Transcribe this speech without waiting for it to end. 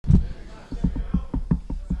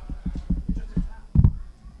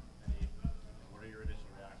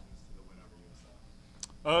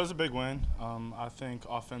It was a big win. I think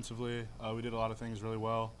offensively, we did a lot of things really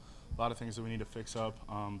well, a lot of things that we need to fix up.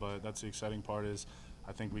 But that's the exciting part is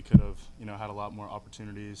I think we could have, had a lot more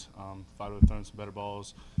opportunities. If I would have thrown some better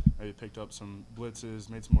balls, maybe picked up some blitzes,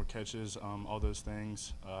 made some more catches, all those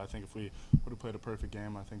things. I think if we would have played a perfect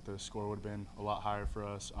game, I think the score would have been a lot higher for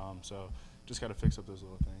us. So just got to fix up those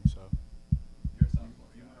little things. So. You're a sophomore.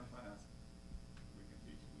 You want to finance? We can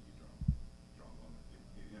teach you. We can draw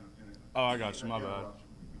on it. Oh, I got you. My bad.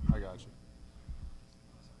 I got you.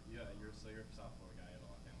 Yeah, you're a sophomore guy at a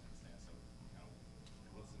lot of family stands. So,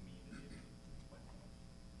 what's it mean to be able to play for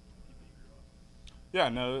people you grew up? Yeah,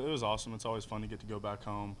 no, it was awesome. It's always fun to get to go back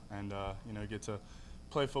home and get to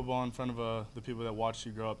play football in front of the people that watched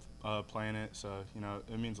you grow up playing it. So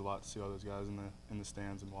it means a lot to see all those guys in the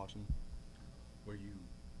stands and watching. Were you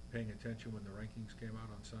paying attention when the rankings came out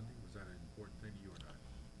on Sunday? Was that an important thing to you or not?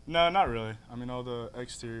 No, not really. I mean, all the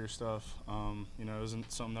exterior stuff,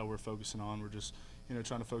 isn't something that we're focusing on. We're just,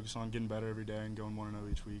 trying to focus on getting better every day and going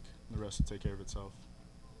 1-0 each week. The rest will take care of itself.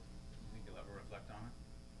 You think you'll ever reflect on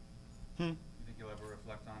it? You think you'll ever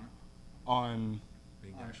reflect on it? On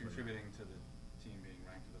Contributing to the team being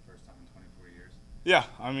ranked for the first time in 24 years? Yeah,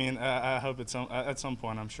 I mean, I hope at some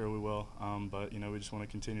point I'm sure we will. But, we just want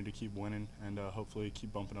to continue to keep winning and hopefully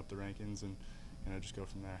keep bumping up the rankings and, just go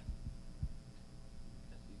from there.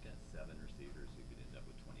 You've got 7 receivers who could end up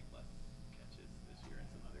with 20-plus catches this year and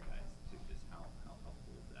some other guys too. Just how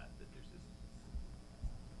helpful is that there's just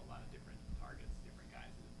a lot of different targets, different guys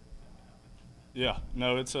that stepping up? Yeah,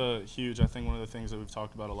 no, it's huge. I think one of the things that we've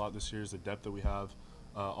talked about a lot this year is the depth that we have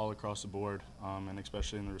all across the board, and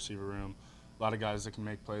especially in the receiver room. A lot of guys that can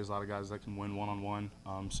make plays, a lot of guys that can win one-on-one.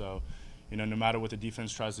 So, no matter what the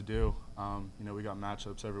defense tries to do, we got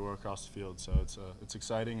matchups everywhere across the field. So it's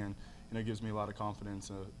exciting and it gives me a lot of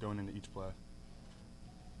confidence going into each play.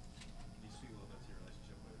 Can you speak a little bit to your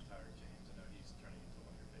relationship with Tyler James? I know he's turning into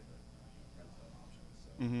one of your favorite red zone options.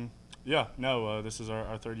 So. Yeah, no, this is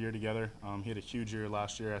our third year together. He had a huge year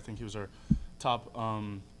last year. I think he was our top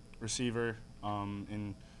receiver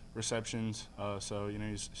in receptions. So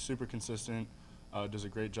he's super consistent, does a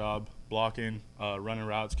great job blocking, running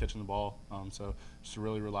routes, catching the ball. So just a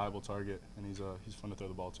really reliable target, and he's fun to throw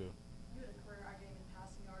the ball to. You had a career high game in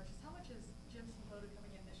passing yards. Just how much has Jim Sloboda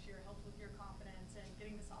coming in this year helped with your confidence and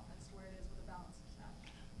getting this offense to where it is with a balanced snap?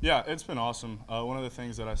 Yeah, it's been awesome. One of the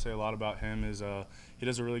things that I say a lot about him is he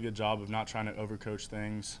does a really good job of not trying to overcoach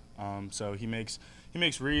things. So he makes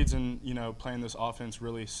reads and playing this offense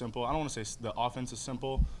really simple. I don't want to say the offense is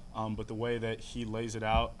simple, but the way that he lays it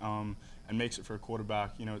out and makes it for a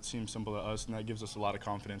quarterback, it seems simple to us, and that gives us a lot of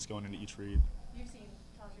confidence going into each read. You've seen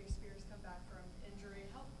Tajay Spears come back from injury.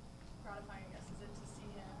 How gratifying, I guess, is it to see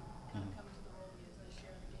him kind of come into the role he is this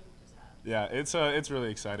year in the game he just had? Yeah, it's really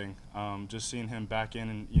exciting. Just seeing him back in,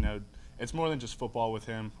 and it's more than just football with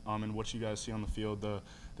him and what you guys see on the field. The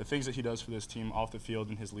things that he does for this team off the field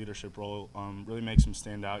in his leadership role really makes him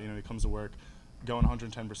stand out. He comes to work going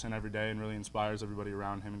 110% every day and really inspires everybody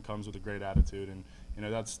around him and comes with a great attitude. And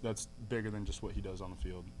that's bigger than just what he does on the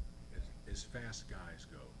field. As fast guys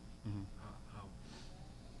go, how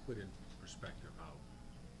put in perspective how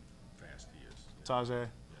fast he is. Tajay,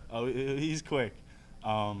 oh, he's quick.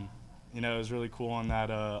 It was really cool on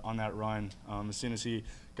that run. As soon as he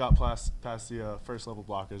got past the first level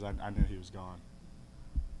blockers, I knew he was gone.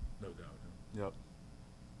 No doubt. Yep.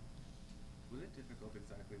 Was it difficult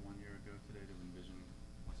exactly 1 year ago today to envision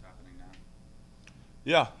what's happening now?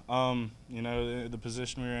 Yeah. The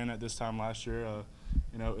position we were in at this time last year,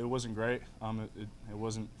 it wasn't great. It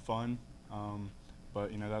wasn't fun.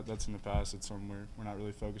 But that's in the past. It's something we're not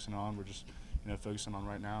really focusing on. We're just focusing on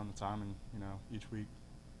right now and the time and each week.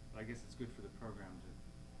 But I guess it's good for the program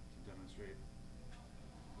to demonstrate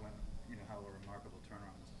how a remarkable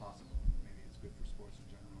turnaround is possible. Maybe it's good for sports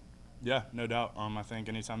in general. Yeah, no doubt. I think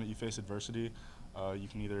anytime that you face adversity, you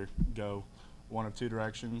can either go one of two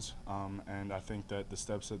directions. And I think that the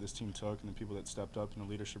steps that this team took and the people that stepped up in the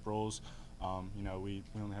leadership roles, we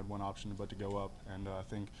only had one option but to go up. And I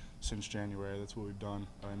think since January, that's what we've done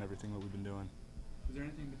in everything that we've been doing. Is there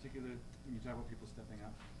anything in particular when you talk about people stepping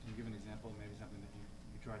up? Can you give an example of maybe something that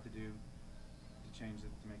you tried to do to change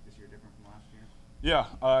it to make this year different from last year? Yeah,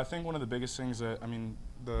 I think one of the biggest things that,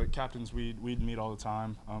 the captains, we'd meet all the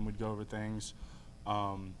time. We'd go over things.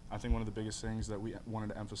 I think one of the biggest things that we wanted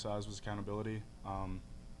to emphasize was accountability.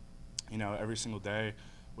 Every single day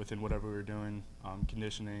within whatever we were doing,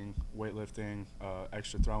 conditioning, weightlifting,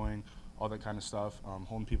 extra throwing, all that kind of stuff,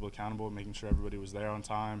 holding people accountable, making sure everybody was there on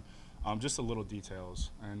time, just the little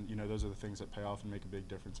details. And, those are the things that pay off and make a big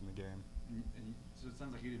difference in the game. So it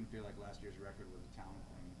sounds like you didn't feel like last year's record was a talent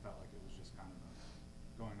thing. You felt like it was just kind of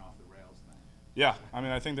going off the rails thing. Yeah, I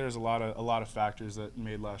mean, I think there's a lot of factors that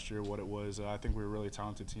made last year what it was. I think we were a really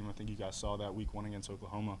talented team. I think you guys saw that week 1 against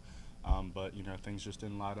Oklahoma, but you know, things just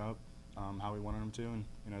didn't line up how we wanted them to, and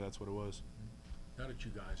you know, that's what it was. Now that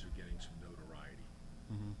you guys are getting some notoriety,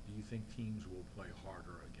 do you think teams will play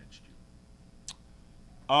harder against you?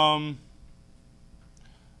 I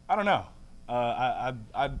don't know.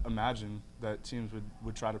 I'd imagine that teams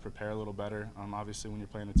would try to prepare a little better. Obviously, when you're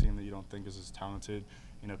playing a team that you don't think is as talented,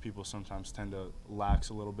 you know, people sometimes tend to lax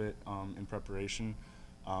a little bit in preparation.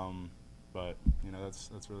 But you know,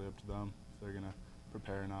 that's really up to them if they're gonna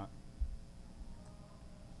prepare or not.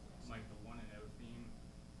 Mike, the 1-0 theme,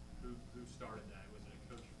 who started that? Was it a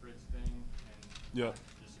Coach Fritz thing? And Yeah.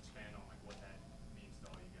 just expand on like what that means to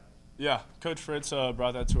all you guys. Yeah, Coach Fritz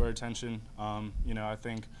brought that to our attention. You know, I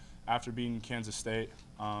think after beating Kansas State,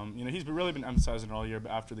 you know, he's really been emphasizing it all year,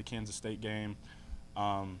 but after the Kansas State game,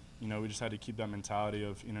 you know, we just had to keep that mentality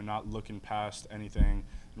of, you know, not looking past anything.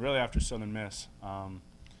 Really after Southern Miss,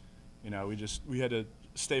 you know, we had to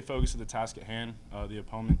stay focused on the task at hand, the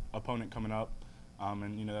opponent coming up,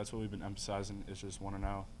 and you know, that's what we've been emphasizing is just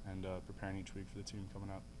 1-0 and preparing each week for the team coming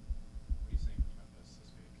up. What are you seeing from Memphis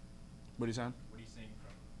this week? What are you saying? What are you seeing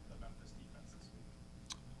from the Memphis defense this week?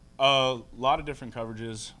 A lot of different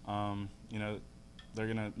coverages. You know, they're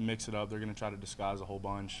going to mix it up. They're going to try to disguise a whole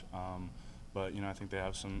bunch. But, you know, I think they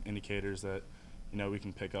have some indicators that, you know, we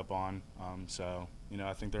can pick up on. So, you know,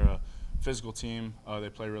 I think they're a physical team. They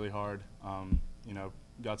play really hard. You know,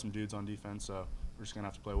 got some dudes on defense, so we're just going to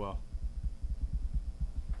have to play well.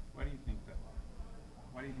 Why do you think the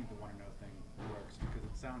 1-0 thing works? Because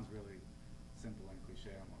it sounds really simple and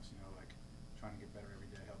cliche almost, you know, like trying to get better every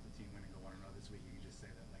day, help the team win and go 1-0 this week. You can just say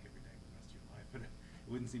that like every day for the rest of your life, but it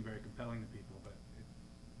wouldn't seem very compelling to people. But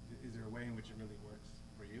is there a way in which it really works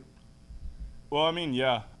for you? Well, I mean,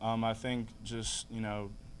 yeah. I think just, you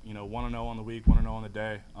know, 1-0 on the week, 1-0 on the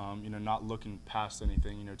day, you know, not looking past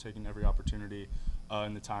anything, you know, taking every opportunity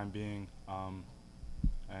in the time being,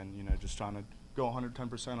 and, you know, just trying to go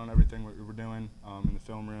 110% on everything we're doing in the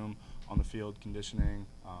film room, on the field, conditioning.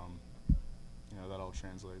 You know, that all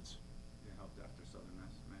translates. It helped after Southern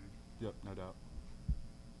Miss, maybe? Yep, no doubt.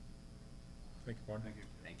 Thank you, partner. Thank you.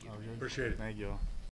 Thank you. Oh, good. Appreciate it. Thank you.